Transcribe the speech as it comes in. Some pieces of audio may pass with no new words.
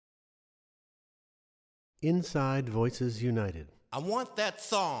Inside Voices United. I want that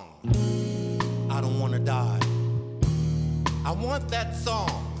song. I don't want to die. I want that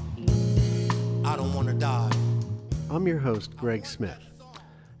song. I don't want to die. I'm your host, Greg Smith,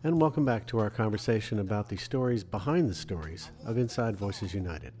 and welcome back to our conversation about the stories behind the stories of Inside Voices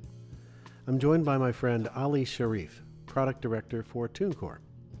United. I'm joined by my friend Ali SHarif, Product Director for TuneCore.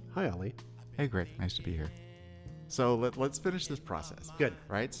 Hi, Ali. Hey, Greg. Nice to be here. So let's finish this process. Good.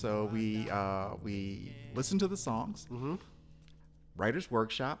 Right? So we listen to the songs, writer's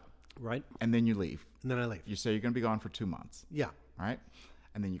workshop, Right. and then you leave. And then I leave. You say you're going to be gone for 2 months. Yeah. All right?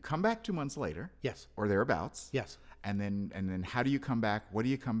 And then you come back 2 months later. Yes. Or thereabouts. Yes. And then how do you come back? What do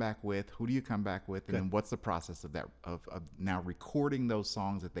you come back with? Who do you come back with? And Good. then what's the process of that of now recording those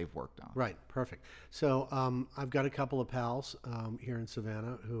songs that they've worked on? Right. Perfect. So I've got a couple of pals here in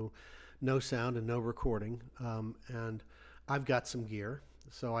Savannah who know sound and know recording, and I've got some gear.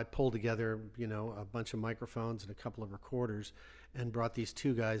 So I pulled together, a bunch of microphones and a couple of recorders and brought these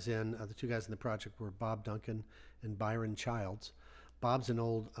two guys in. The two guys in the project were Bob Duncan and Byron Childs. Bob's an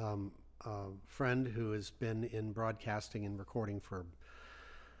old friend who has been in broadcasting and recording for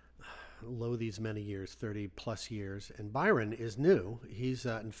these many years, 30 plus years. And Byron is new. He's,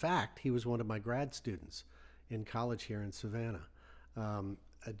 in fact, he was one of my grad students in college here in Savannah.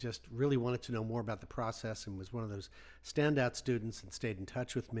 I just really wanted to know more about the process and was one of those standout students and stayed in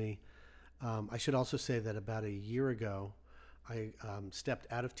touch with me. I should also say that about a year ago, I stepped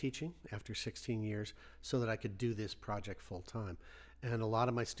out of teaching after 16 years so that I could do this project full time. And a lot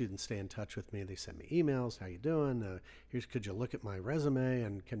of my students stay in touch with me. They send me emails. How you doing? Could you look at my resume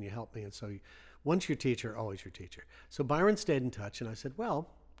and can you help me? And so once your teacher, always your teacher. So Byron stayed in touch and I said, well,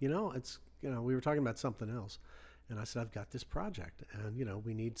 we were talking about something else. And I said, I've got this project and,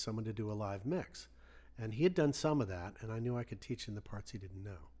 we need someone to do a live mix. And he had done some of that and I knew I could teach him the parts he didn't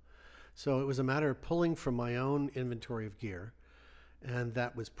know. So it was a matter of pulling from my own inventory of gear. And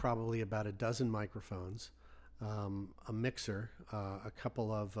that was probably about a dozen microphones, a mixer, a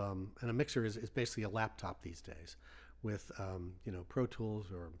couple of, and a mixer is basically a laptop these days with, Pro Tools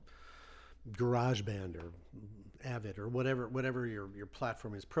or GarageBand or Avid or whatever your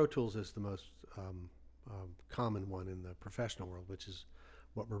platform is. Pro Tools is the most common one in the professional world, which is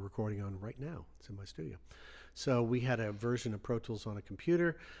what we're recording on right now. It's in my studio. So we had a version of Pro Tools on a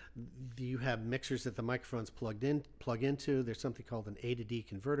computer. You have mixers that the microphones plug into. There's something called an A to D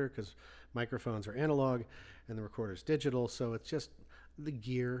converter because microphones are analog and the recorder's digital. So it's just the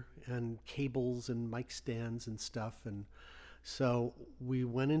gear and cables and mic stands and stuff. And so we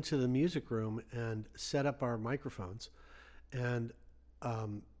went into the music room and set up our microphones. And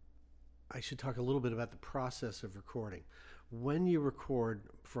I should talk a little bit about the process of recording. When you record,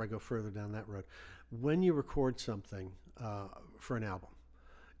 before I go further down that road, when you record something for an album,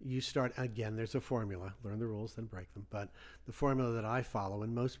 you start, again, there's a formula, learn the rules, then break them. But the formula that I follow,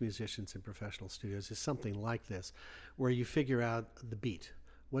 and most musicians in professional studios, is something like this, where you figure out the beat.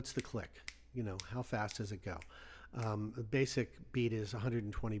 What's the click? How fast does it go? The basic beat is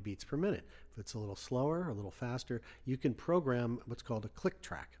 120 beats per minute. If it's a little slower, a little faster, you can program what's called a click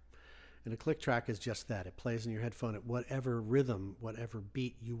track. And a click track is just that. It plays in your headphone at whatever rhythm, whatever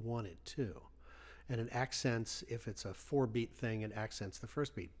beat you want it to. And it accents, if it's a 4-beat thing, it accents the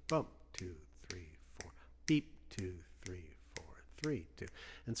first beat. Bump, 2, 3, 4. Beep, 2, 3, 4, 3, 2.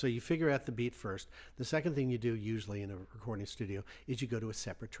 And so you figure out the beat first. The second thing you do usually in a recording studio is you go to a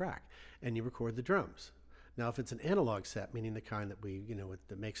separate track and you record the drums. Now, if it's an analog set, meaning the kind that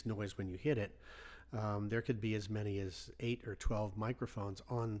that makes noise when you hit it, there could be as many as 8 or 12 microphone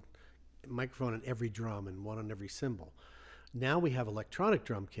on every drum and one on every cymbal. Now we have electronic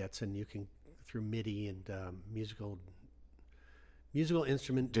drum kits, and you can, through MIDI and musical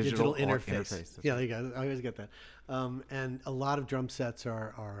instrument digital interface. Yeah, there you go. I always get that. And a lot of drum sets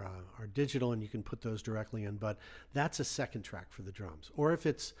are digital, and you can put those directly in. But that's a second track for the drums. Or if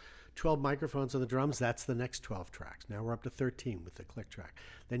it's 12 microphones on the drums, that's the next 12 tracks. Now we're up to 13 with the click track.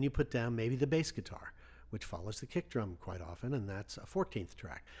 Then you put down maybe the bass guitar, which follows the kick drum quite often, and that's a 14th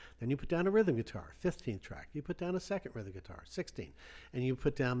track. Then you put down a rhythm guitar, 15th track. You put down a second rhythm guitar, 16. And you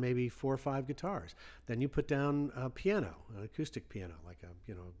put down maybe 4 or 5 guitars. Then you put down a piano, an acoustic piano, like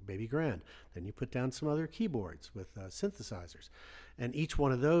a baby grand. Then you put down some other keyboards with synthesizers. And each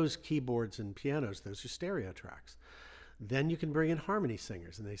one of those keyboards and pianos, those are stereo tracks. Then you can bring in harmony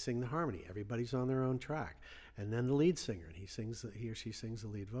singers, and they sing the harmony. Everybody's on their own track. And then the lead singer, and he or she sings the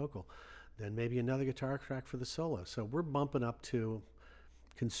lead vocal. Then maybe another guitar track for the solo. So we're bumping up to,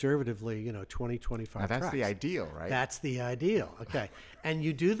 conservatively, 20, 25 now that's tracks. The ideal, right? That's the ideal. Okay. And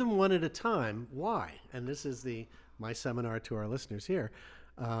you do them one at a time. Why? And this is my seminar to our listeners here.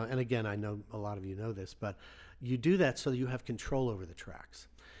 And again, I know a lot of you know this, but you do that so that you have control over the tracks.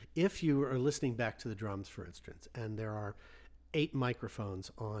 If you are listening back to the drums, for instance, and there are 8 microphones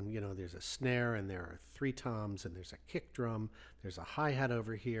on, there's a snare and there are 3 toms and there's a kick drum, there's a hi-hat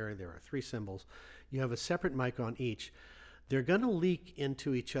over here, there are 3 cymbals. You have a separate mic on each. They're going to leak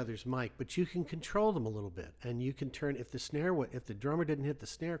into each other's mic, but you can control them a little bit. And you can turn, if the drummer didn't hit the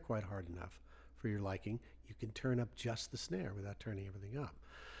snare quite hard enough for your liking, you can turn up just the snare without turning everything up.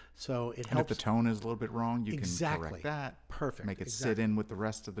 So it helps. And if the tone is a little bit wrong, you Exactly. can correct that. Perfect. Make it Exactly. sit in with the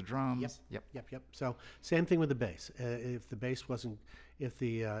rest of the drums. Yep. So same thing with the bass. If the bass wasn't, if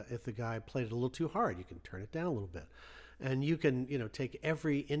the guy played it a little too hard, you can turn it down a little bit, and you can take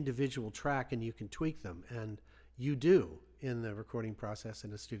every individual track and you can tweak them, and you do in the recording process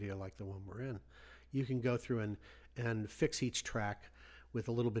in a studio like the one we're in. You can go through and fix each track with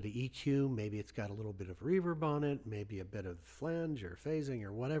a little bit of EQ. Maybe it's got a little bit of reverb on it, maybe a bit of flange or phasing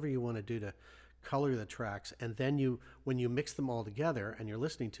or whatever you want to do to color the tracks. And then when you mix them all together and you're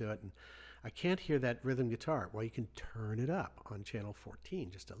listening to it, and I can't hear that rhythm guitar, well, you can turn it up on channel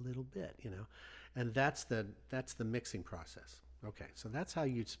 14 just a little bit, and that's the mixing process. Okay, so that's how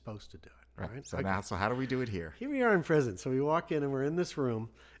you're supposed to do it. Right. So now, how do we do it here? Here we are in prison. So we walk in and we're in this room,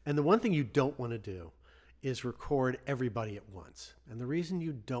 and the one thing you don't want to do is record everybody at once. And the reason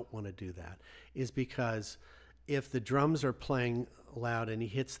you don't want to do that is because if the drums are playing loud and he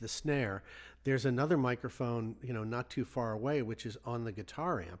hits the snare, there's another microphone, not too far away, which is on the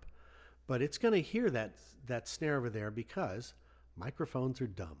guitar amp, but it's going to hear that snare over there because microphones are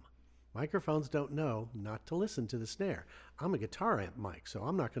dumb. Microphones don't know not to listen to the snare. I'm a guitar amp mic, so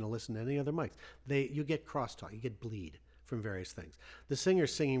I'm not going to listen to any other mics. You get crosstalk, you get bleed from various things. The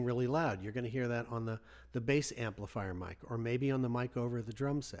singer's singing really loud. You're going to hear that on the bass amplifier mic, or maybe on the mic over the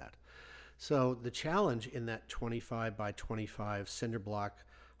drum set. So the challenge in that 25 by 25 cinder block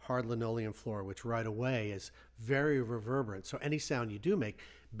hard linoleum floor, which right away is very reverberant, so any sound you do make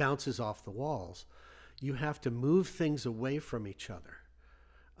bounces off the walls. You have to move things away from each other.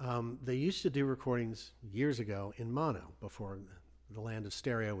 They used to do recordings years ago in mono before the land of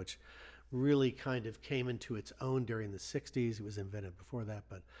stereo, which really kind of came into its own during the 60s. It was invented before that,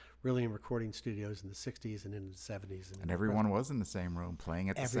 but really in recording studios in the 60s and into the 70s. And everyone was in the same room playing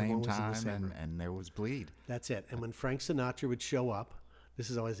at the same time, and there was bleed. That's it. And when Frank Sinatra would show up, this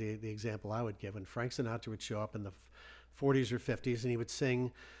is always the example I would give, when Frank Sinatra would show up in the 40s or 50s and he would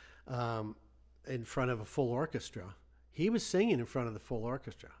sing in front of a full orchestra, he was singing in front of the full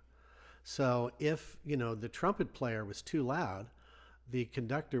orchestra. So if, the trumpet player was too loud, the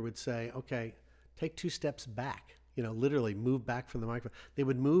conductor would say, okay, take 2 steps back, literally move back from the microphone. They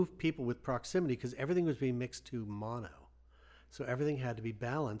would move people with proximity because everything was being mixed to mono. So everything had to be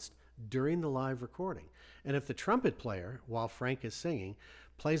balanced during the live recording. And if the trumpet player, while Frank is singing,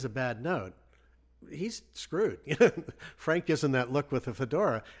 plays a bad note, he's screwed. Frank gives him that look with a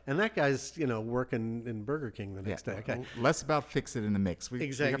fedora, and that guy's, working in Burger King the next day. Okay. Less about fix it in the mix. We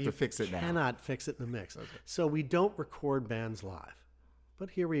have to fix it now. You cannot fix it in the mix. Okay. So we don't record bands live. But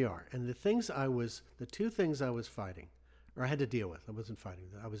here we are. And the 2 things I was fighting, or I had to deal with, I wasn't fighting,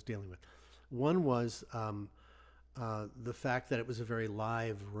 I was dealing with. One was the fact that it was a very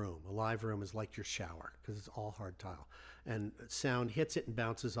live room. A live room is like your shower because it's all hard tile. And sound hits it and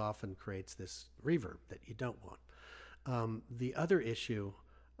bounces off and creates this reverb that you don't want. The other issue,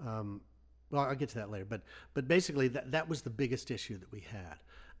 well, I'll get to that later, but basically that was the biggest issue that we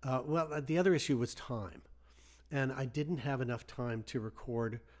had. The other issue was time. And I didn't have enough time to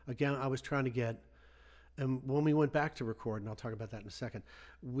record. Again, I was trying to get, and when we went back to record, and I'll talk about that in a second,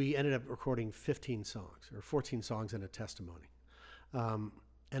 we ended up recording 15 songs, or 14 songs and a testimony. And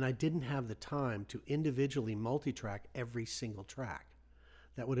I didn't have the time to individually multi-track every single track.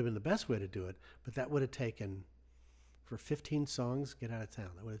 That would have been the best way to do it, but that would have taken, for 15 songs, get out of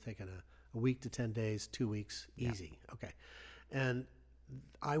town. That would have taken a week to 10 days, 2 weeks, easy. Yeah. Okay. And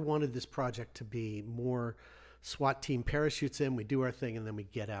I wanted this project to be more SWAT team parachutes in, we do our thing, and then we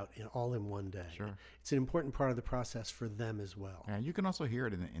get out all in one day. Sure. It's an important part of the process for them as well. Yeah, you can also hear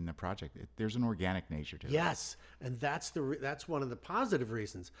it in the project. There's an organic nature to it. Yes, and that's one of the positive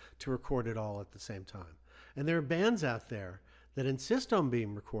reasons to record it all at the same time. And there are bands out there that insist on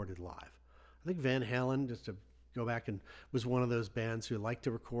being recorded live. I think Van Halen, just to go back, and was one of those bands who liked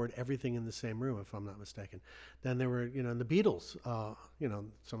to record everything in the same room, if I'm not mistaken. Then there were, the Beatles,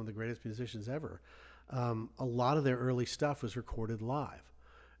 some of the greatest musicians ever. A lot of their early stuff was recorded live,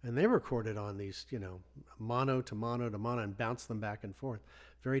 and they recorded on these, mono to mono to mono, and bounced them back and forth.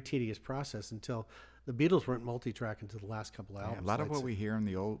 Very tedious process until The Beatles weren't multi-track until the last couple albums. Yeah, a lot of what we hear in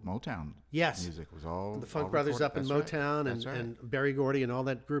the old Motown music was all the Funk all Brothers recorded. up in That's Motown right. and Berry Gordy and all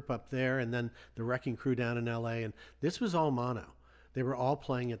that group up there, and then the Wrecking Crew down in L.A. And this was all mono. They were all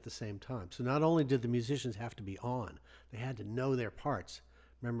playing at the same time. So not only did the musicians have to be on, they had to know their parts.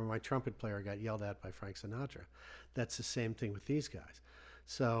 Remember, my trumpet player got yelled at by Frank Sinatra. That's the same thing with these guys.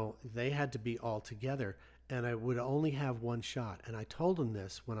 So they had to be all together, and I would only have one shot. And I told them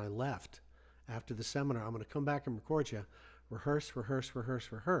this when I left after the seminar. I'm going to come back and record you. Rehearse, rehearse,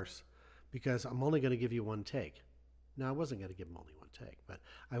 rehearse, rehearse, because I'm only going to give you one take. Now, I wasn't going to give them only one take, but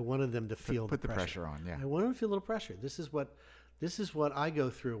I wanted them to feel put the pressure on. Yeah, I wanted them to feel a little pressure. This is what I go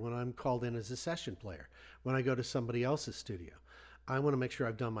through when I'm called in as a session player. When I go to somebody else's studio, I want to make sure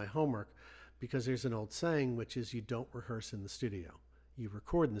I've done my homework, because there's an old saying, which is you don't rehearse in the studio. You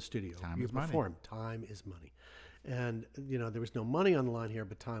record in the studio. Time you is money. perform. Time is money. And, there was no money on the line here,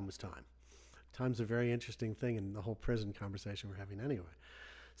 but time was time. Time's a very interesting thing in the whole prison conversation we're having anyway.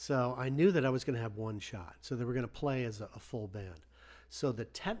 So I knew that I was going to have one shot. So they were going to play as a full band. So the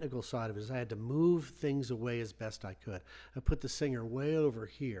technical side of it is I had to move things away as best I could. I put the singer way over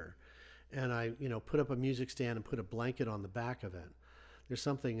here, and I, put up a music stand and put a blanket on the back of it. There's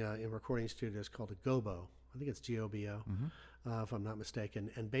something in recording studios called a gobo. I think it's G-O-B-O, if I'm not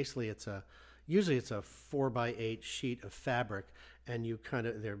mistaken. And basically usually it's a 4x8 sheet of fabric, and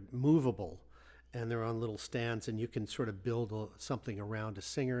they're movable, and they're on little stands, and you can sort of build something around a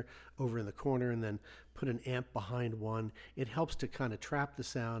singer over in the corner and then put an amp behind one. It helps to kind of trap the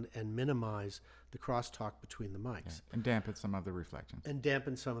sound and minimize the crosstalk between the mics. Yeah. And dampen some of the reflections.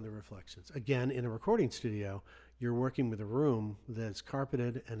 Again, in a recording studio, you're working with a room that's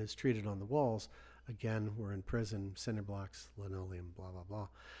carpeted and is treated on the walls. Again, we're in prison, cinder blocks, linoleum, blah, blah, blah.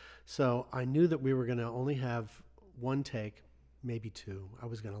 So I knew that we were going to only have one take, maybe two. I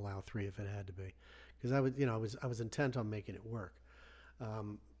was going to allow three if it had to be, because I was intent on making it work.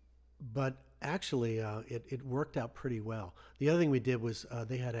 But actually, it worked out pretty well. The other thing we did was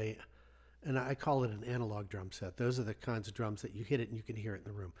they had and I call it an analog drum set. Those are the kinds of drums that you hit it and you can hear it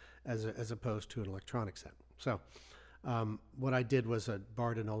in the room, as opposed to an electronic set. So what I did was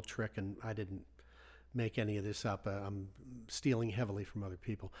borrowed an old trick, and I didn't make any of this up. I'm stealing heavily from other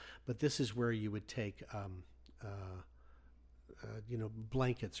people. But this is where you would take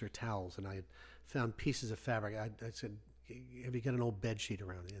blankets or towels, and I had found pieces of fabric. I said, have you got an old bed sheet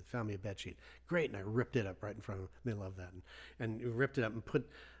around? They found me a bed sheet. Great, and I ripped it up right in front of them. They love that. And ripped it up and put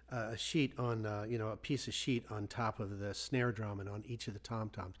a sheet on, a piece of sheet on top of the snare drum and on each of the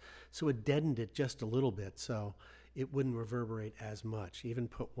tom-toms. So it deadened it just a little bit so it wouldn't reverberate as much. Even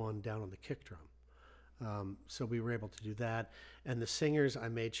put one down on the kick drum. So we were able to do that. And the singers, I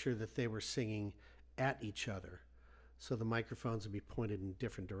made sure that they were singing at each other. So the microphones would be pointed in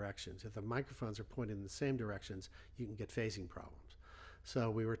different directions. If the microphones are pointed in the same directions, you can get phasing problems.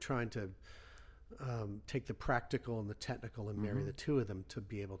 So we were trying to take the practical and the technical and marry the two of them to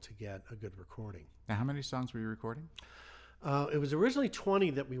be able to get a good recording. Now, how many songs were you recording? It was originally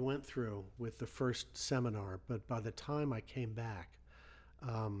 20 that we went through with the first seminar, but by the time I came back,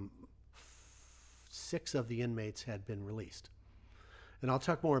 6 of the inmates had been released. And I'll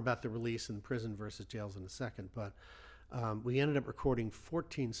talk more about the release in prison versus jails in a second, but we ended up recording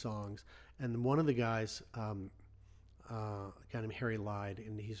 14 songs, and one of the guys, a guy named Harry Lyde,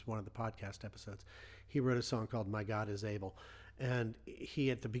 and he's one of the podcast episodes, he wrote a song called My God Is Able. And he,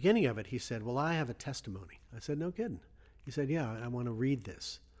 at the beginning of it, he said, well, I have a testimony. I said, no kidding. He said, yeah, I want to read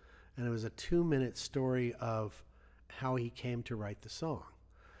this. And it was a 2-minute story of how he came to write the song.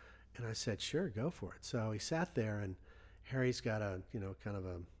 And I said, sure, go for it. So he sat there, and Harry's got a, kind of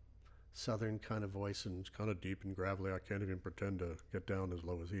a southern kind of voice, and it's kind of deep and gravelly. I can't even pretend to get down as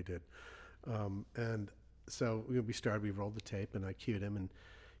low as he did. And so we rolled the tape, and I cued him, and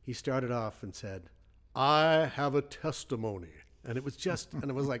he started off and said, I have a testimony. And it was just, and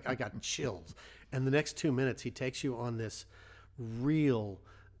it was like, I got chills. And the next 2 minutes, he takes you on this real,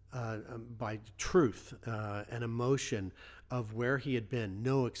 by truth and emotion of where he had been,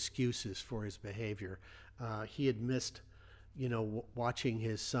 no excuses for his behavior. He had missed, watching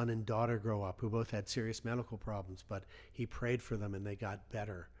his son and daughter grow up, who both had serious medical problems, but he prayed for them and they got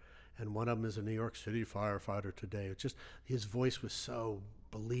better. And one of them is a New York City firefighter today. It's just, his voice was so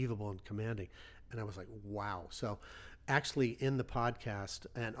believable and commanding. And I was like, wow. So actually in the podcast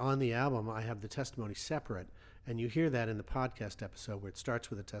and on the album, I have the testimony separate. And you hear that in the podcast episode where it starts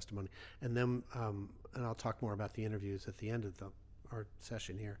with a testimony. And then, and I'll talk more about the interviews at the end of our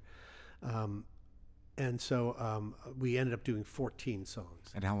session here. And so we ended up doing 14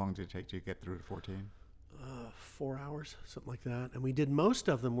 songs. And how long did it take to get through to 14? 4 hours, something like that. And we did, most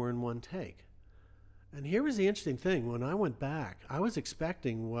of them were in one take. And here was the interesting thing. When I went back, I was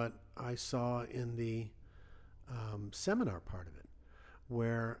expecting what I saw in the seminar part of it,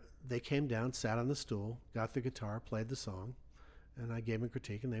 where they came down, sat on the stool, got the guitar, played the song, and I gave them a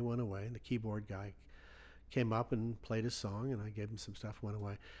critique, and they went away. And the keyboard guy came up and played his song, and I gave him some stuff, went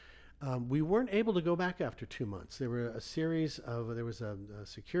away. We weren't able to go back after 2 months. There were there was a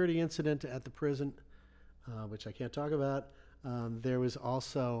security incident at the prison, which I can't talk about. There was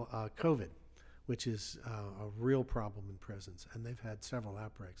also COVID, which is a real problem in prisons, and they've had several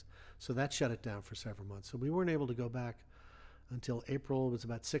outbreaks. So that shut it down for several months. So we weren't able to go back until April. It was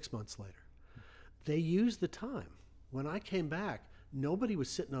about 6 months later. They used the time. When I came back, nobody was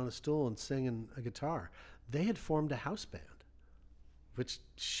sitting on a stool and singing a guitar. They had formed a house band, which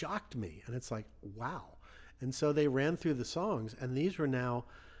shocked me. And it's like, wow. And so they ran through the songs, and these were now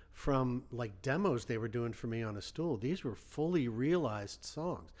from like demos they were doing for me on a stool. These were fully realized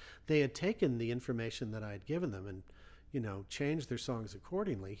songs. They had taken the information that I had given them and, changed their songs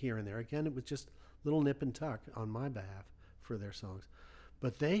accordingly here and there. Again, it was just little nip and tuck on my behalf for their songs.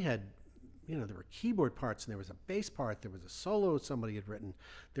 But they had, there were keyboard parts, and there was a bass part, there was a solo somebody had written,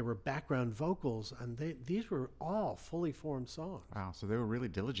 there were background vocals, and these were all fully formed songs. Wow, so they were really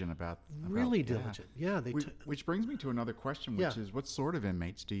diligent about really diligent. Yeah, which brings me to another question, which is, what sort of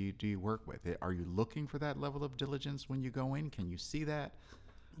inmates do you work with? Are you looking for that level of diligence when you go in? Can you see that?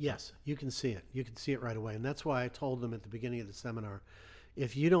 Yes, you can see it. You can see it right away. And that's why I told them at the beginning of the seminar,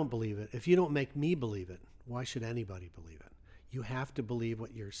 if you don't believe it, if you don't make me believe it, why should anybody believe it? You have to believe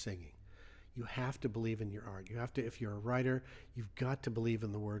what you're singing. You have to believe in your art. You have to, if you're a writer, you've got to believe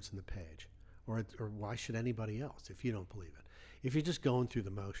in the words in the page. Or why should anybody else if you don't believe it? If you're just going through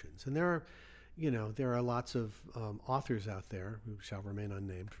the motions. And there are lots of authors out there who shall remain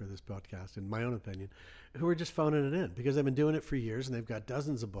unnamed for this podcast, in my own opinion, who are just phoning it in because they've been doing it for years and they've got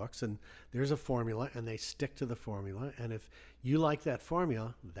dozens of books and there's a formula and they stick to the formula. And if you like that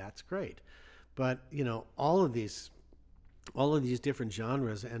formula, that's great. But, all of these different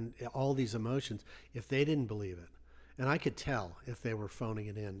genres and all these emotions, if they didn't believe it, and I could tell if they were phoning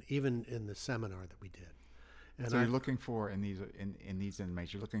it in, even in the seminar that we did. And so you're looking for, in these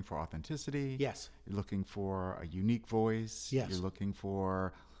inmates, you're looking for authenticity. Yes. You're looking for a unique voice. Yes. You're looking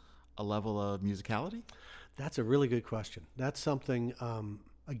for a level of musicality. That's a really good question. That's something,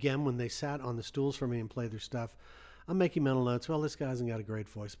 again, when they sat on the stools for me and played their stuff, I'm making mental notes. Well, this guy hasn't got a great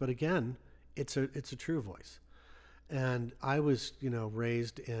voice. But again, it's a true voice. And I was,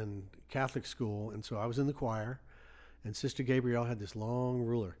 raised in Catholic school, and so I was in the choir, and Sister Gabrielle had this long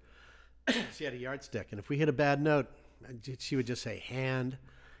ruler. She had a yardstick, and if we hit a bad note, she would just say, hand,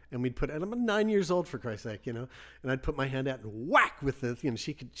 and we'd put, and I'm 9 years old, for Christ's sake, and I'd put my hand out and whack with the,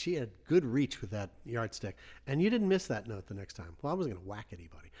 she had good reach with that yardstick, and you didn't miss that note the next time. Well, I wasn't going to whack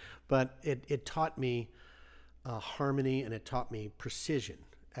anybody, but it taught me harmony, and it taught me precision.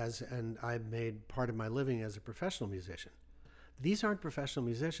 And I made part of my living as a professional musician. These aren't professional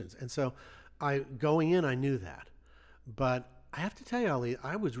musicians. And so going in, I knew that. But I have to tell you, Ali,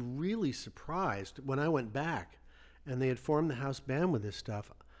 I was really surprised when I went back and they had formed the house band with this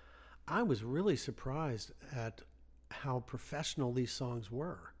stuff. I was really surprised at how professional these songs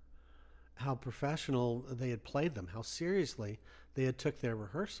were, how professional they had played them, how seriously they had took their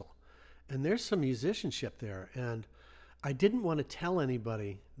rehearsal. And there's some musicianship there. And I didn't want to tell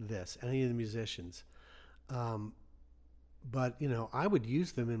anybody this, any of the musicians, but I would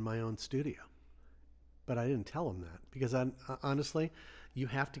use them in my own studio, but I didn't tell them that because honestly, you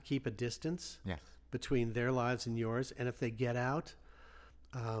have to keep a distance between their lives and yours. And if they get out,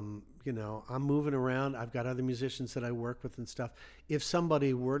 I'm moving around. I've got other musicians that I work with and stuff. If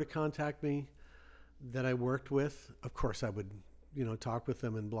somebody were to contact me that I worked with, of course I would talk with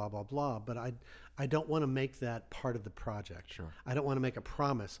them and blah, blah, blah. But I don't want to make that part of the project. Sure. I don't want to make a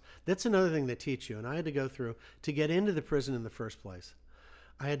promise. That's another thing they teach you. And I had to go through, to get into the prison in the first place,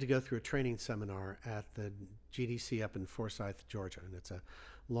 I had to go through a training seminar at the GDC up in Forsyth, Georgia. And it's a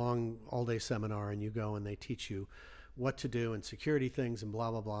long all-day seminar, and you go and they teach you what to do and security things and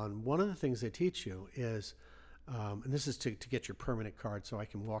blah, blah, blah. And one of the things they teach you is, and this is to get your permanent card so I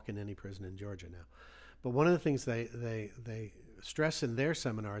can walk in any prison in Georgia now. But one of the things they stress in their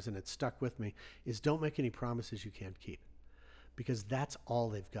seminars, and it stuck with me, is don't make any promises you can't keep, because that's all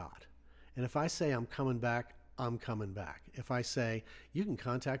they've got. And if I say I'm coming back, I'm coming back. If I say you can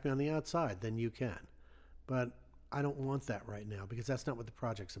contact me on the outside, then you can. But I don't want that right now because that's not what the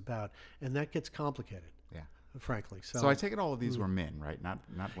project's about, and that gets complicated. Yeah. Frankly. So I take it all of these were men, right? Not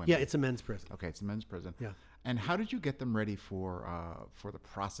women. Yeah, it's a men's prison. Okay, it's a men's prison. Yeah. And how did you get them ready for the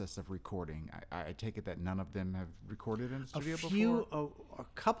process of recording? I take it that none of them have recorded in a studio before? A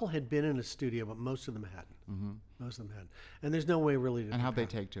couple had been in a studio, but most of them hadn't. Mm-hmm. Most of them hadn't. And there's no way really to... And how'd they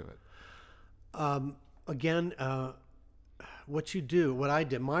take to it? Again, what I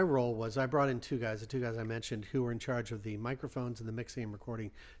did, my role was I brought in the two guys I mentioned, who were in charge of the microphones and the mixing and recording,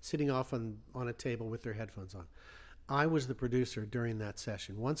 sitting off on a table with their headphones on. I was the producer during that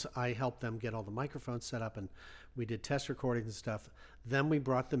session. Once I helped them get all the microphones set up and we did test recordings and stuff, then we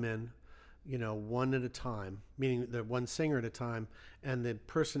brought them in, one at a time, meaning the one singer at a time, and the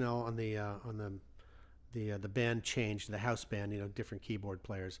personnel on the band changed, the house band, different keyboard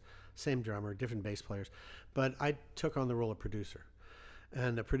players, same drummer, different bass players. But I took on the role of producer.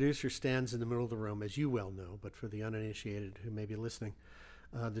 And the producer stands in the middle of the room, as you well know, but for the uninitiated who may be listening,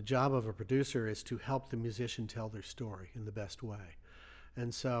 the job of a producer is to help the musician tell their story in the best way.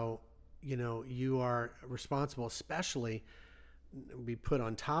 And so, you are responsible, especially we put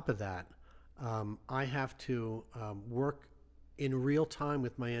on top of that, I have to work in real time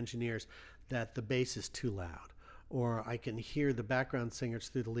with my engineers that the bass is too loud, or I can hear the background singers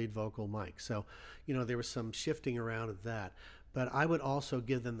through the lead vocal mic. So, there was some shifting around of that. But I would also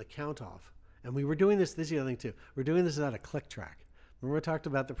give them the count off. And we were doing this is the other thing too, we're doing this without a click track. Remember we talked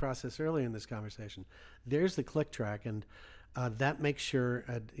about the process earlier in this conversation. There's the click track, and that makes sure,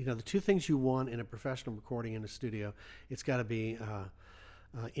 the two things you want in a professional recording in a studio, it's got to be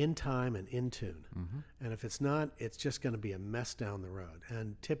in time and in tune. Mm-hmm. And if it's not, it's just going to be a mess down the road.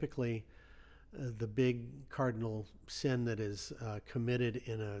 And typically, the big cardinal sin that is committed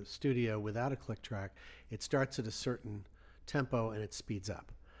in a studio without a click track, it starts at a certain tempo and it speeds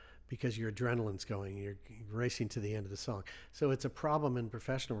up because your adrenaline's going, you're racing to the end of the song. So it's a problem in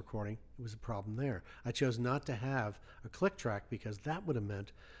professional recording. It was a problem there. I chose not to have a click track because that would have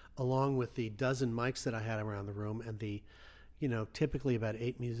meant, along with the dozen mics that I had around the room and the, typically about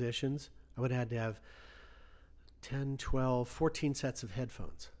 8 musicians, I would have had to have 10, 12, 14 sets of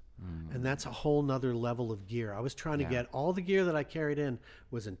headphones. And that's a whole nother level of gear. I was trying to get all the gear that I carried in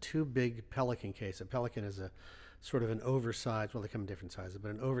was in 2 big Pelican cases. A Pelican is a sort of an oversized, well, they come in different sizes, but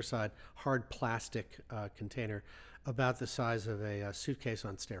an oversized hard plastic container about the size of a suitcase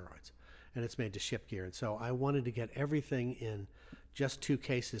on steroids. And it's made to ship gear. And so I wanted to get everything in just 2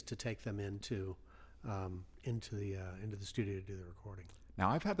 cases to take them into the studio to do the recording. Now,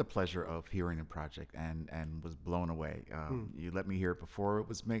 I've had the pleasure of hearing a project and was blown away. You let me hear it before it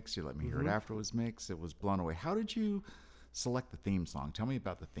was mixed. You let me hear it after it was mixed. It was blown away. How did you select the theme song? Tell me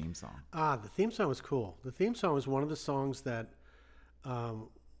about the theme song. The theme song was cool. The theme song was one of the songs that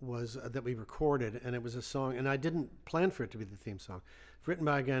that we recorded, and it was a song, and I didn't plan for it to be the theme song. It's written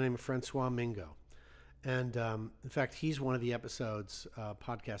by a guy named Francois Mingo. And in fact, he's one of the episodes,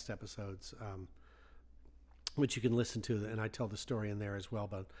 podcast episodes, which you can listen to, and I tell the story in there as well,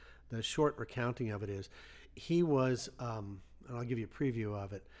 but the short recounting of it is, he was, and I'll give you a preview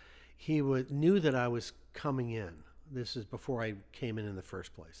of it, knew that I was coming in. This is before I came in the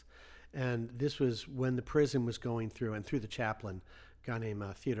first place. And this was when the prison was going through, and through the chaplain, a guy named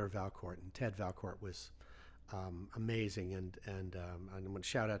Theodore Valcourt, and Ted Valcourt was amazing, and I want to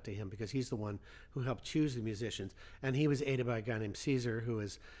shout out to him because he's the one who helped choose the musicians, and he was aided by a guy named Caesar, who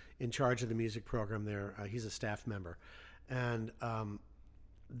is in charge of the music program there. He's a staff member, and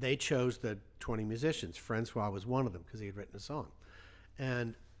they chose the 20 musicians. Francois was one of them because he had written a song,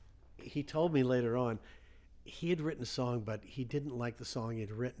 and he told me later on he had written a song, but he didn't like the song he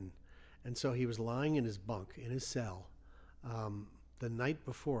had written, and so he was lying in his bunk in his cell the night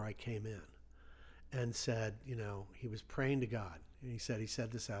before I came in, and said, he was praying to God, and he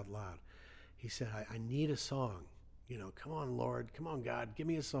said this out loud. He said, I need a song. Come on, Lord, come on, God, give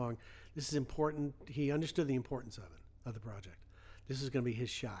me a song. This is important. He understood the importance of it, of the project. This is going to be his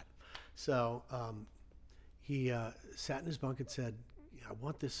shot. So he sat in his bunk and said, I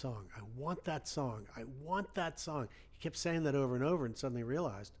want this song. I want that song. I want that song. He kept saying that over and over, and suddenly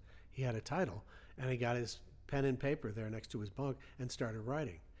realized he had a title, and he got his pen and paper there next to his bunk and started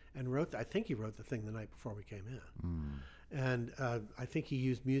writing. And I think he wrote the thing the night before we came in. And I think he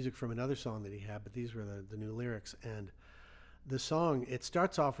used music from another song that he had, but these were the new lyrics. And the song, it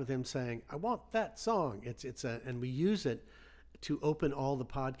starts off with him saying, I want that song. And we use it to open all the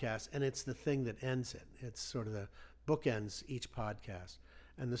podcasts, and it's the thing that ends it. It's sort of the bookends each podcast.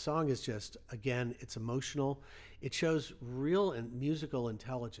 And the song is just, again, it's emotional. It shows real and musical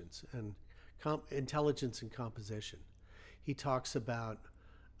intelligence and intelligence in composition. He talks about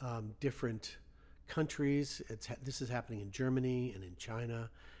different countries. This is happening in Germany and in China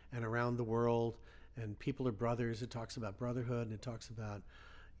and around the world, and people are brothers. It talks about brotherhood, and it talks about,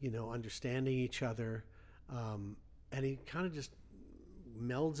 understanding each other. And he kind of just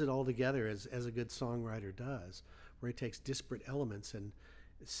melds it all together as a good songwriter does, where he takes disparate elements and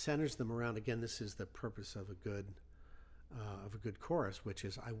centers them around. Again, this is the purpose of a good chorus, which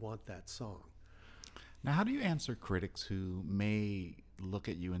is I want that song. Now, how do you answer critics who may look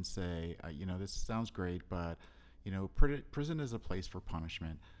at you and say, this sounds great, but prison is a place for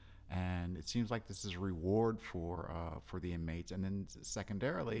punishment, and it seems like this is a reward for the inmates. And then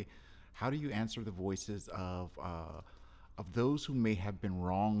secondarily, how do you answer the voices of those who may have been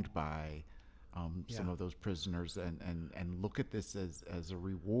wronged by some of those prisoners and look at this as a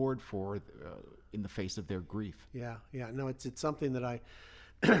reward for in the face of their grief? No, it's something that I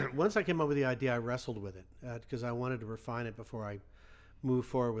once I came up with the idea, I wrestled with it because I wanted to refine it before I moved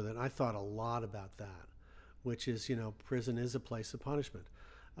forward with it. And I thought a lot about that, which is, prison is a place of punishment.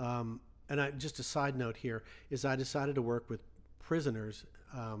 And just a side note here is I decided to work with prisoners,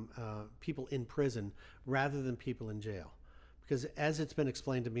 people in prison, rather than people in jail. Because as it's been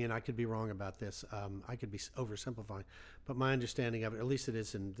explained to me, and I could be wrong about this, I could be oversimplifying, but my understanding of it, at least it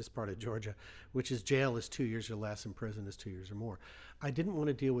is in this part of Georgia, which is jail is 2 years or less and prison is 2 years or more. I didn't want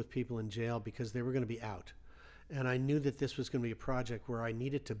to deal with people in jail because they were going to be out. And I knew that this was going to be a project where I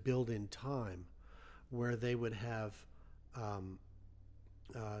needed to build in time where they would have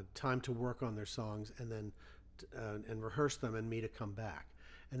time to work on their songs and then and rehearse them and me to come back.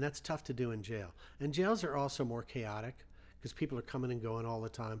 And that's tough to do in jail. And jails are also more chaotic because people are coming and going all the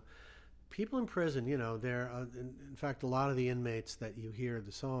time. People in prison, they're, in fact, a lot of the inmates that you hear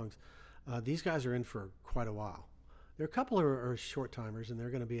the songs, these guys are in for quite a while. There are a couple are short timers and they're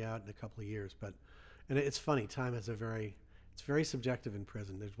going to be out in a couple of years. And it's funny, time has it's very subjective in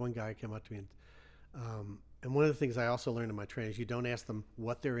prison. There's one guy who came up to me and one of the things I also learned in my training is you don't ask them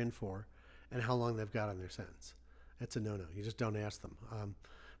what they're in for and how long they've got on their sentence. That's a no-no. You just don't ask them.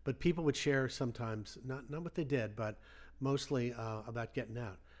 But people would share sometimes, not what they did, but mostly about getting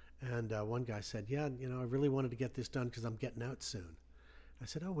out. And one guy said, I really wanted to get this done because I'm getting out soon. I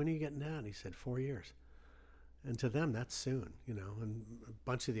said, oh, when are you getting out? And he said, 4 years. And to them, that's soon, and a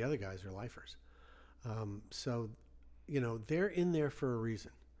bunch of the other guys are lifers. So, they're in there for a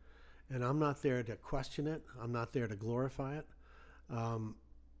reason. And I'm not there to question it. I'm not there to glorify it.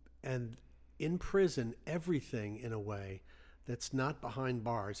 And in prison, everything in a way that's not behind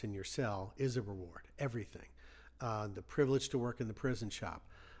bars in your cell is a reward. Everything. The privilege to work in the prison shop,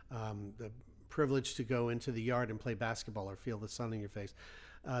 the privilege to go into the yard and play basketball or feel the sun in your face,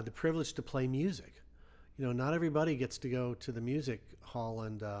 the privilege to play music. Not everybody gets to go to the music hall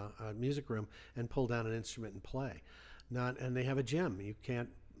and music room and pull down an instrument and play. And they have a gym. You can't,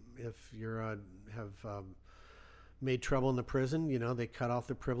 if you're have made trouble in the prison, they cut off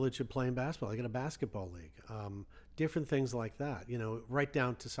the privilege of playing basketball. They get a basketball league, different things like that, right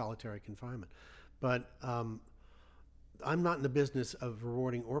down to solitary confinement. But I'm not in the business of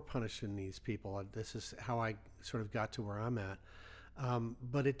rewarding or punishing these people. This is how I sort of got to where I'm at.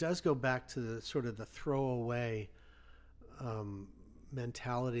 But it does go back to the sort of the throwaway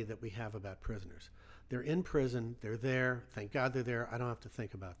mentality that we have about prisoners. They're in prison. They're there. Thank God they're there. I don't have to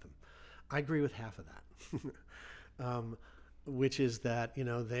think about them. I agree with half of that, which is that,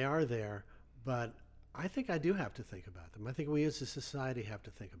 they are there, but I think I do have to think about them. I think we as a society have to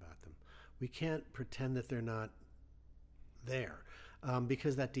think about them. We can't pretend that they're not there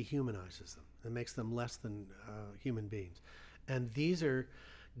because that dehumanizes them. It makes them less than human beings. And these are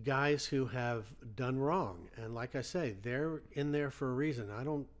guys who have done wrong. And like I say, they're in there for a reason.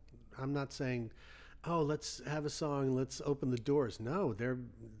 I'm not saying, oh, let's have a song, let's open the doors. No, they're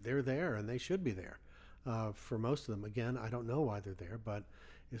there and they should be there. For most of them, again, I don't know why they're there, but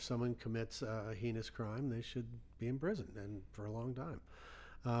if someone commits a heinous crime, they should be in prison and for a long time.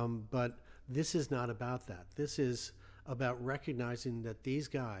 But this is not about that. This is about recognizing that these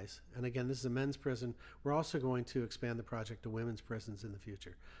guys, and again, this is a men's prison. We're also going to expand the project to women's prisons in the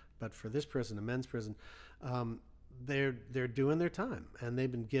future. But for this prison, a men's prison, they're doing their time, and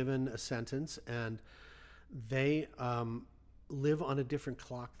they've been given a sentence, and they live on a different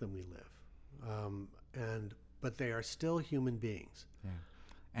clock than we live. But they are still human beings. Yeah.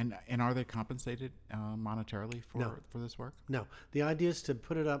 And are they compensated monetarily for this work? No. The idea is to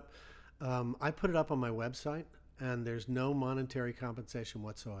put it up. I put it up on my website, and there's no monetary compensation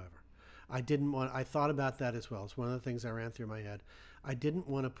whatsoever. I thought about that as well. It's one of the things I ran through my head. I didn't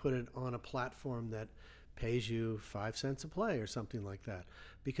want to put it on a platform that pays you 5 cents a play or something like that,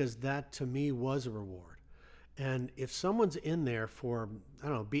 because that to me was a reward. And if someone's in there for,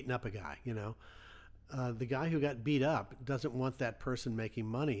 beating up a guy, the guy who got beat up doesn't want that person making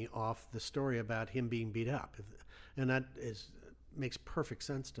money off the story about him being beat up. And that is makes perfect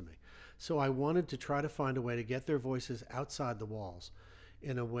sense to me. So I wanted to try to find a way to get their voices outside the walls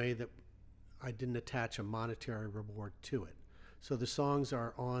in a way that I didn't attach a monetary reward to it. So the songs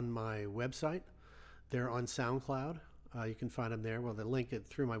are on my website. They're on SoundCloud. You can find them there. Well, the link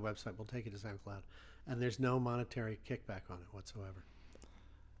through my website will take you to SoundCloud. And there's no monetary kickback on it whatsoever.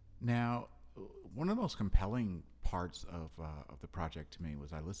 Now, one of the most compelling parts of the project to me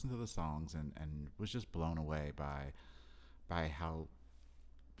was I listened to the songs and was just blown away by how,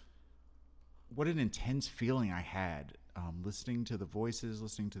 what an intense feeling I had listening to the voices,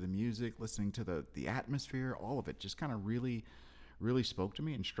 listening to the music, listening to the atmosphere. All of it just kind of really spoke to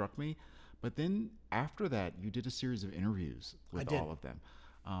me and struck me. But then after that, you did a series of interviews with all of them.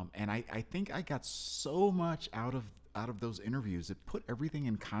 And I think I got so much out of those interviews. It put everything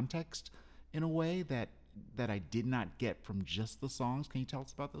in context in a way that I did not get from just the songs. Can you tell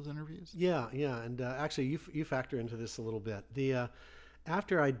us about those interviews? Yeah. And actually, you factor into this a little bit.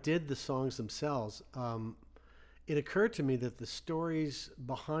 After I did the songs themselves, it occurred to me that the stories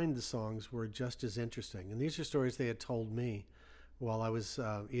behind the songs were just as interesting. And these are stories they had told me while I was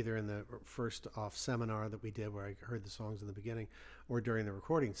either in the first off seminar that we did where I heard the songs in the beginning, or during the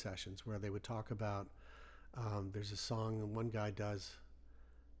recording sessions where they would talk about, there's a song one guy does,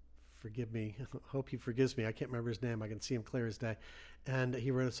 forgive me, hope he forgives me, I can't remember his name, I can see him clear as day, and he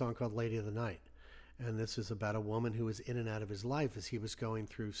wrote a song called Lady of the Night. And this is about a woman who was in and out of his life as he was going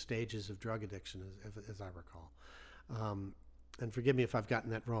through stages of drug addiction, as I recall. And forgive me if I've gotten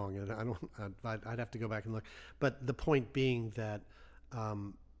that wrong. I'd have to go back and look. But the point being that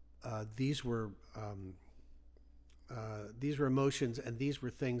these were emotions, and these were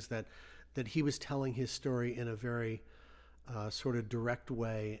things that he was telling his story in a very sort of direct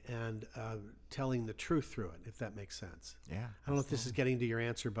way, and telling the truth through it, if that makes sense. Yeah. I don't know if this is getting to your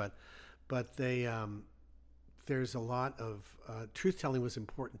answer, but they there's a lot of truth telling was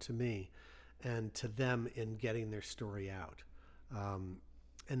important to me and to them in getting their story out.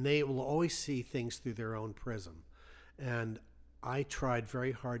 And they will always see things through their own prism. And I tried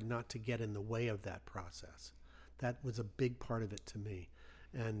very hard not to get in the way of that process. That was a big part of it to me.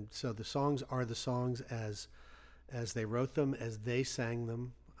 And so the songs are the songs as they wrote them, as they sang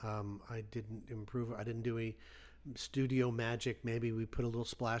them. I didn't improve. I didn't do any studio magic. Maybe we put a little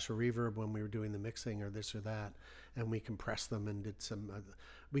splash of reverb when we were doing the mixing or this or that, and we compressed them and did some.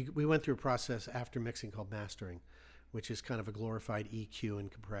 We went through a process after mixing called mastering, which is kind of a glorified EQ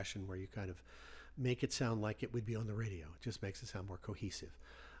and compression where you kind of make it sound like it would be on the radio. It just makes it sound more cohesive.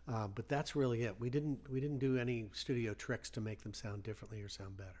 But that's really it. We didn't do any studio tricks to make them sound differently or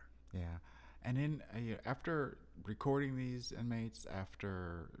sound better. Yeah. And then after recording these inmates,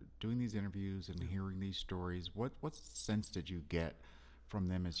 after doing these interviews and hearing these stories, what sense did you get from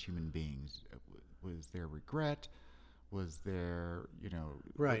them as human beings? Was there regret? Was there,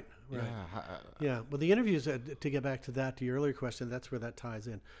 Right. Yeah. Well, the interviews, to get back to that, to your earlier question, that's where that ties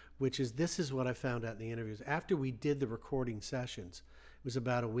in, which is, this is what I found out in the interviews. After we did the recording sessions, it was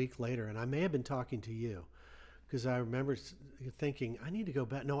about a week later, and I may have been talking to you, because I remember thinking, I need to go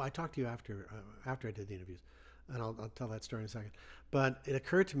back. No, I talked to you after I did the interviews, and I'll tell that story in a second. But it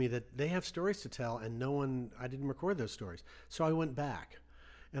occurred to me that they have stories to tell, and I didn't record those stories. So I went back,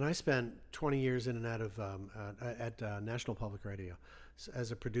 and I spent 20 years in and out of at National Public Radio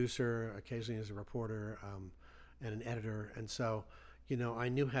as a producer, occasionally as a reporter, and an editor. And so, I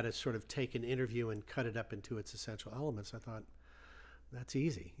knew how to sort of take an interview and cut it up into its essential elements. I thought, that's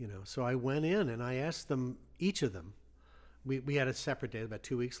easy, So I went in and I asked them, each of them, we had a separate day about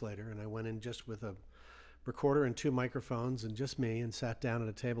 2 weeks later, and I went in just with a recorder and 2 microphones and just me, and sat down at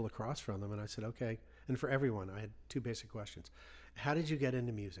a table across from them, and I said, okay, and for everyone, I had 2 basic questions. How did you get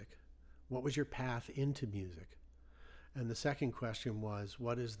into music? What was your path into music? And the second question was,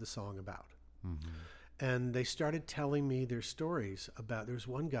 what is the song about? Mm-hmm. And they started telling me their stories about, there was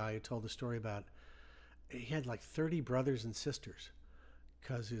one guy who told a story about, he had like 30 brothers and sisters,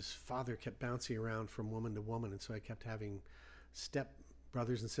 because his father kept bouncing around from woman to woman, and so I kept having step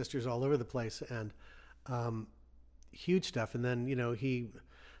brothers and sisters all over the place, and huge stuff. And then he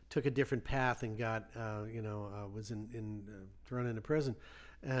took a different path and got was thrown into prison,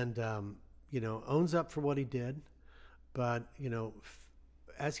 and owns up for what he did. But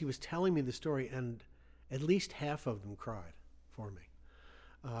as he was telling me the story, and at least half of them cried for me,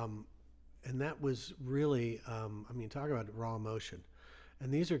 and that was really talk about raw emotion.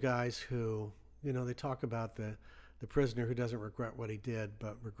 And these are guys who, they talk about the prisoner who doesn't regret what he did,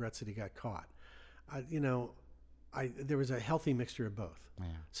 but regrets that he got caught. There was a healthy mixture of both. Yeah.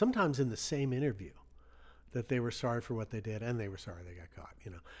 Sometimes in the same interview, that they were sorry for what they did and they were sorry they got caught,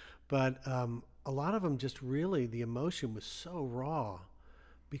 But a lot of them just really, the emotion was so raw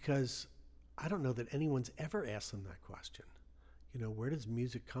because I don't know that anyone's ever asked them that question. Where does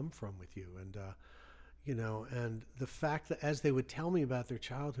music come from with you? And, and the fact that as they would tell me about their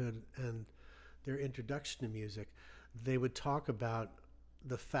childhood and their introduction to music, they would talk about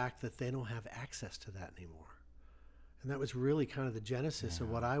the fact that they don't have access to that anymore. And that was really kind of the genesis of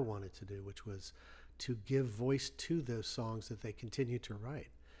what I wanted to do, which was to give voice to those songs that they continue to write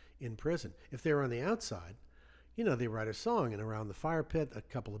in prison. If they were on the outside, they write a song, and around the fire pit, a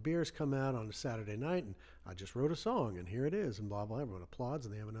couple of beers come out on a Saturday night, and I just wrote a song, and here it is, and blah, blah, everyone applauds,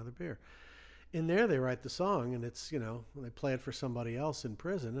 and they have another beer. In there, they write the song, and it's, they play it for somebody else in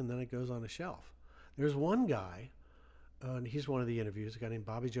prison, and then it goes on a shelf. There's one guy, and he's one of the interviews, a guy named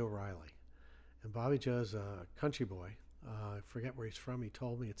Bobby Joe Riley. And Bobby Joe's a country boy. I forget where he's from. He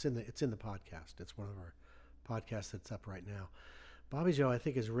told me it's in the podcast. It's one of our podcasts that's up right now. Bobby Joe, I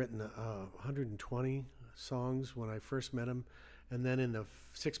think, has written 120 songs when I first met him, and then in the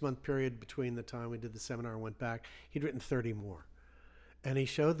 6-month period between the time we did the seminar and went back, he'd written 30 more, and he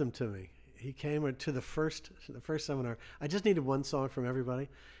showed them to me. He came to the first seminar. I just needed one song from everybody,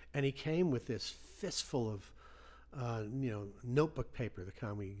 and he came with this fistful of notebook paper, the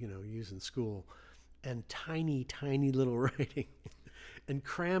kind we use in school, and tiny little writing, and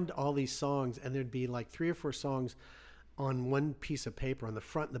crammed all these songs, and there'd be like 3 or 4 songs on one piece of paper on the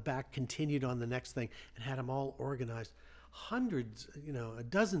front and the back, continued on the next thing, and had them all organized. Hundreds,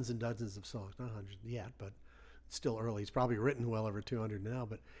 dozens and dozens of songs, not hundreds yet, but it's still early. He's probably written well over 200 now,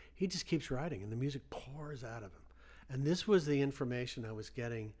 but he just keeps writing, and the music pours out of him. And this was the information I was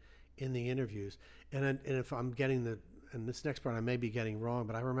getting in the interviews. And if I'm getting and this next part I may be getting wrong,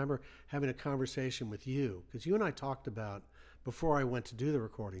 but I remember having a conversation with you, because you and I talked about, before I went to do the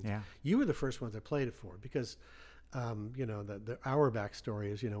recording, you were the first ones I played it for, because our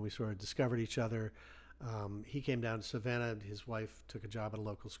backstory is, we sort of discovered each other. He came down to Savannah. His wife took a job at a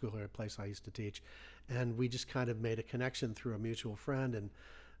local school here, a place I used to teach. And we just kind of made a connection through a mutual friend and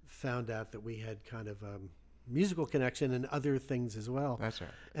found out that we had kind of a musical connection and other things as well. That's right.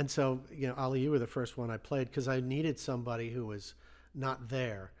 And so, Ali, you were the first one I played because I needed somebody who was not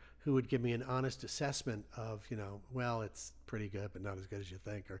there, who would give me an honest assessment of, well, it's pretty good, but not as good as you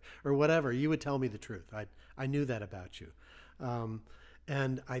think, or whatever. You would tell me the truth. I knew that about you.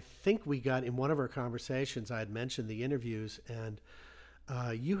 And I think we got, in one of our conversations, I had mentioned the interviews, and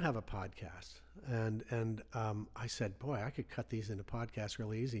you have a podcast. And I said, boy, I could cut these into podcasts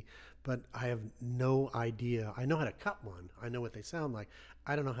really easy, but I have no idea. I know how to cut one. I know what they sound like.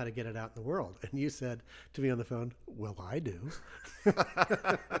 I don't know how to get it out in the world. And you said to me on the phone, well, I do.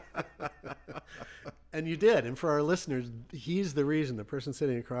 And you did. And for our listeners, he's the reason, the person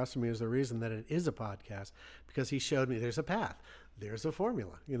sitting across from me is the reason that it is a podcast, because he showed me there's a path. There's a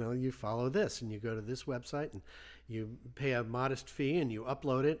formula. You follow this and you go to this website and you pay a modest fee and you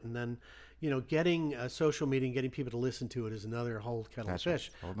upload it. And then, getting a social media and getting people to listen to it is another whole kettle of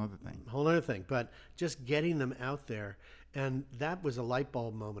fish. Right. Whole other thing. But just getting them out there. And that was a light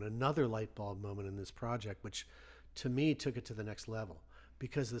bulb moment, another light bulb moment in this project, which to me took it to the next level,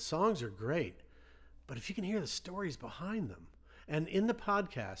 because the songs are great, but if you can hear the stories behind them. And in the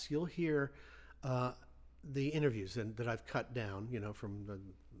podcast, you'll hear the interviews that I've cut down,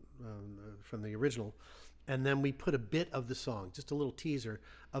 from the original, and then we put a bit of the song, just a little teaser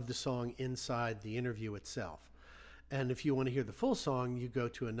of the song inside the interview itself. And if you want to hear the full song, you go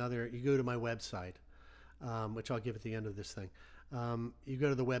to my website, which I'll give at the end of this thing. You go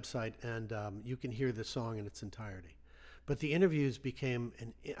to the website and you can hear the song in its entirety. But the interviews became,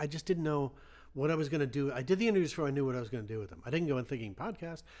 I just didn't know what I was going to do. I did the interviews before I knew what I was going to do with them. I didn't go in thinking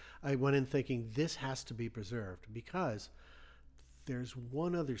podcast. I went in thinking this has to be preserved, because there's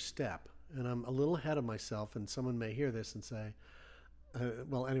one other step, and I'm a little ahead of myself, and someone may hear this and say,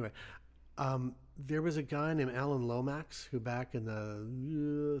 well, anyway, there was a guy named Alan Lomax who back in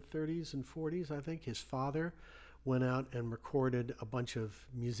the 30s and 40s, I think, his father went out and recorded a bunch of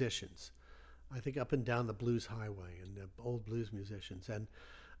musicians, I think up and down the blues highway, and old blues musicians, and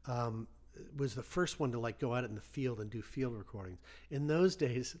was the first one to go out in the field and do field recordings. In those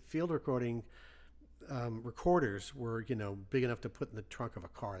days, field recording recorders were, big enough to put in the trunk of a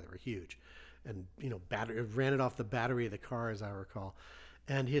car. They were huge, and ran it off the battery of the car, as I recall.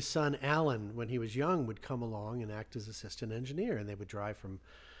 And his son Alan, when he was young, would come along and act as assistant engineer, and they would drive from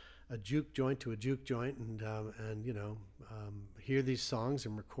a juke joint to a juke joint, and hear these songs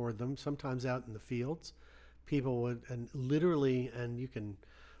and record them. Sometimes out in the fields, people would, and literally, and you can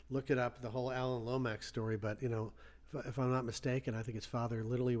look it up, the whole Alan Lomax story. But if I'm not mistaken, I think his father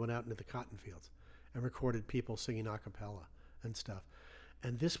literally went out into the cotton fields and recorded people singing a cappella and stuff.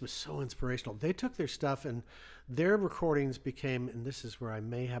 And this was so inspirational. They took their stuff and their recordings became, and this is where I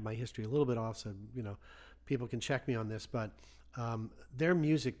may have my history a little bit off, so, people can check me on this, but their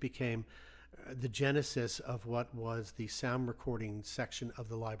music became the genesis of what was the sound recording section of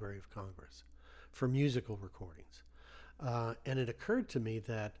the Library of Congress for musical recordings. And it occurred to me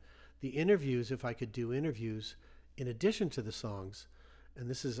that the interviews, if I could do interviews in addition to the songs, and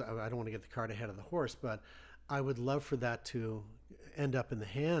this is, I don't want to get the cart ahead of the horse, but I would love for that to end up in the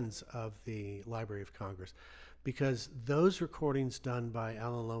hands of the Library of Congress, because those recordings done by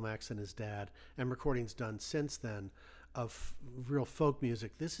Alan Lomax and his dad, and recordings done since then of real folk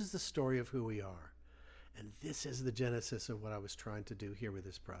music, this is the story of who we are. And this is the genesis of what I was trying to do here with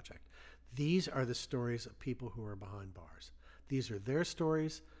this project. These are the stories of people who are behind bars. These are their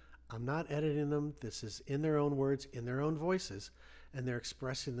stories. I'm not editing them. This is in their own words, in their own voices, and they're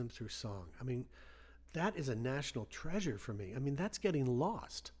expressing them through song. I mean, that is a national treasure for me. I mean, that's getting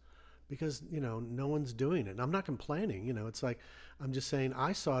lost because, no one's doing it. And I'm not complaining. It's like, I'm just saying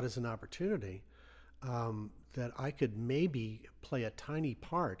I saw it as an opportunity that I could maybe play a tiny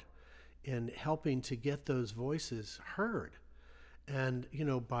part in helping to get those voices heard and,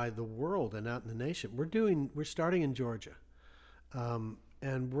 by the world and out in the nation. We're starting in Georgia.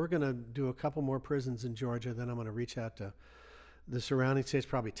 And we're going to do a couple more prisons in Georgia. Then I'm going to reach out to the surrounding states,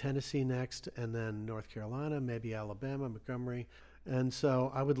 probably Tennessee next, and then North Carolina, maybe Alabama, Montgomery. And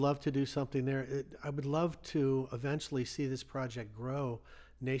so I would love to do something there. I would love to eventually see this project grow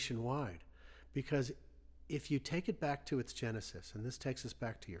nationwide, because if you take it back to its genesis, and this takes us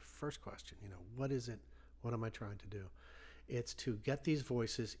back to your first question, what is it? What am I trying to do? It's to get these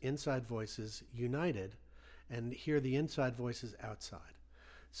voices, inside voices, united and hear the inside voices outside,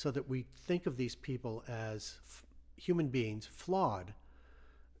 so that we think of these people as human beings, flawed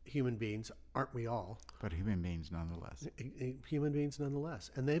human beings, aren't we all? But human beings nonetheless. Human beings nonetheless.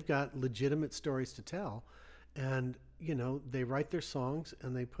 And they've got legitimate stories to tell. And, they write their songs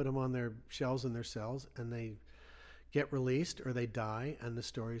and they put them on their shelves in their cells, and they get released or they die, and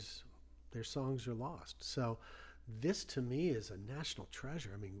their songs are lost. So this to me is a national treasure.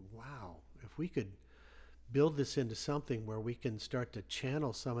 I mean, wow, if we could build this into something where we can start to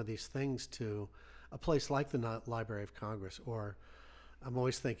channel some of these things to a place like the Library of Congress, or I'm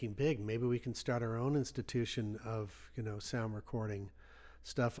always thinking big, maybe we can start our own institution of, sound recording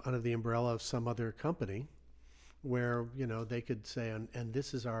stuff under the umbrella of some other company where, they could say, and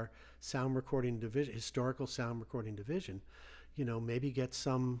this is our sound recording division, historical sound recording division, maybe get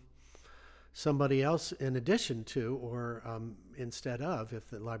somebody else in addition to, or instead of, if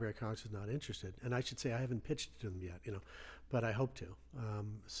the Library of Congress is not interested. And I should say I haven't pitched it to them yet, but I hope to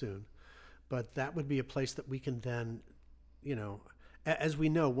soon. But that would be a place that we can then, as we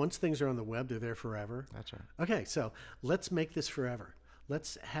know, once things are on the web, they're there forever. That's right. Okay, so let's make this forever.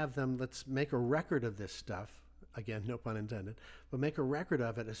 Let's make a record of this stuff. Again, no pun intended, but make a record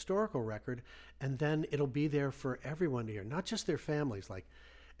of it, a historical record, and then it'll be there for everyone to hear, not just their families.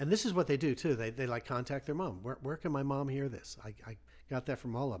 And this is what they do too. They contact their mom. Where can my mom hear this? I got that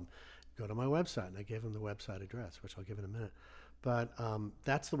from all of them. Go to my website, and I gave them the website address, which I'll give in a minute. But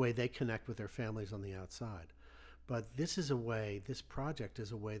that's the way they connect with their families on the outside. But this project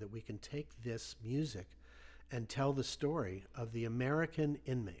is a way that we can take this music and tell the story of the American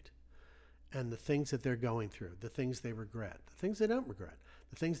inmate and the things that they're going through, the things they regret, the things they don't regret,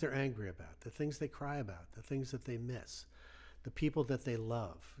 the things they're angry about, the things they cry about, the things that they miss, the people that they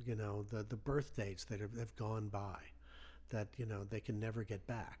love, the birth dates that have gone by that, they can never get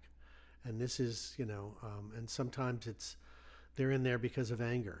back. And this is, and sometimes they're in there because of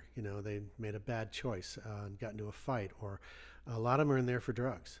anger. They made a bad choice and got into a fight, or a lot of them are in there for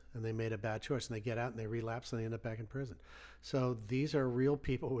drugs and they made a bad choice and they get out and they relapse and they end up back in prison. So these are real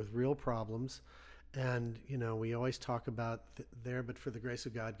people with real problems. And, we always talk about there, but for the grace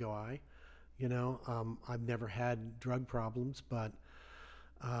of God go I. I've never had drug problems, but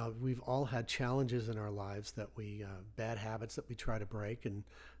we've all had challenges in our lives that bad habits that we try to break. And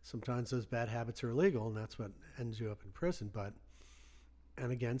sometimes those bad habits are illegal, and that's what ends you up in prison.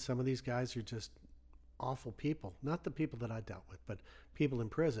 And again, some of these guys are just awful people, not the people that I dealt with, but people in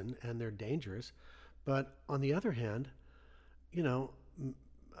prison, and they're dangerous. But on the other hand, it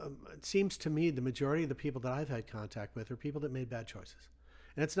seems to me the majority of the people that I've had contact with are people that made bad choices.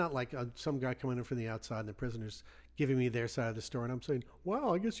 And it's not like some guy coming in from the outside and the prisoner's giving me their side of the story and I'm saying,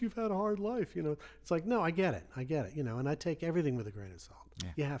 wow, I guess you've had a hard life. It's like, no, I get it, and I take everything with a grain of salt. Yeah.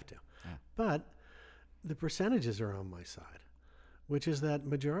 You have to. Yeah. But the percentages are on my side, which is that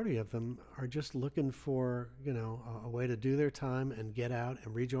majority of them are just looking for, a way to do their time and get out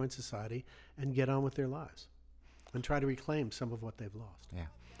and rejoin society and get on with their lives. and try to reclaim some of what they've lost. Yeah.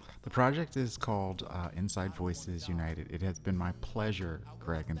 The project is called Inside Voices United. It has been my pleasure,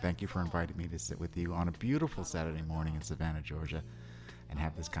 Greg, and thank you for inviting me to sit with you on a beautiful Saturday morning in Savannah, Georgia, and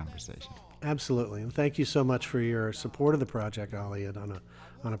have this conversation. Absolutely, and thank you so much for your support of the project, Ali, and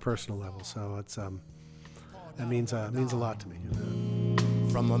on a personal level. So it's that means a lot to me.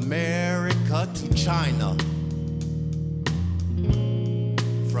 From America to China,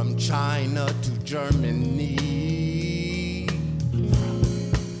 from China to Germany.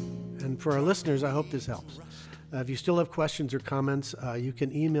 And for our listeners, I hope this helps. If you still have questions or comments, you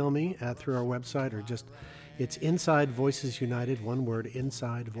can email me through our website, or it's Inside Voices United, one word,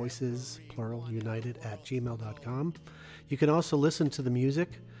 Inside Voices, plural, United, @gmail.com. You can also listen to the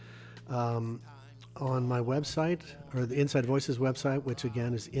music on my website, or the Inside Voices website, which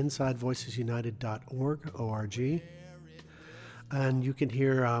again is insidevoicesunited.org, O-R-G. And you can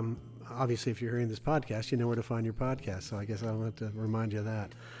hear, obviously if you're hearing this podcast, you know where to find your podcast, so I guess I don't have to remind you of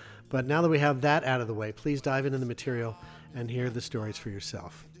that. But now that we have that out of the way, please dive into the material and hear the stories for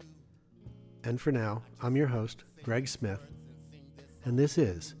yourself. And for now, I'm your host, Greg Smith, and this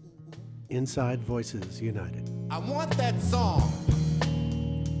is Inside Voices United. I want that song,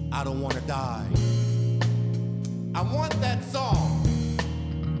 I don't want to die. I want that song,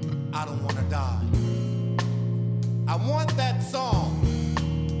 I don't want to die. I want that song,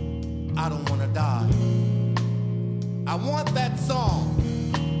 I don't want to die. I want that song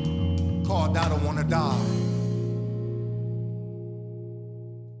called I Don't Want to Die.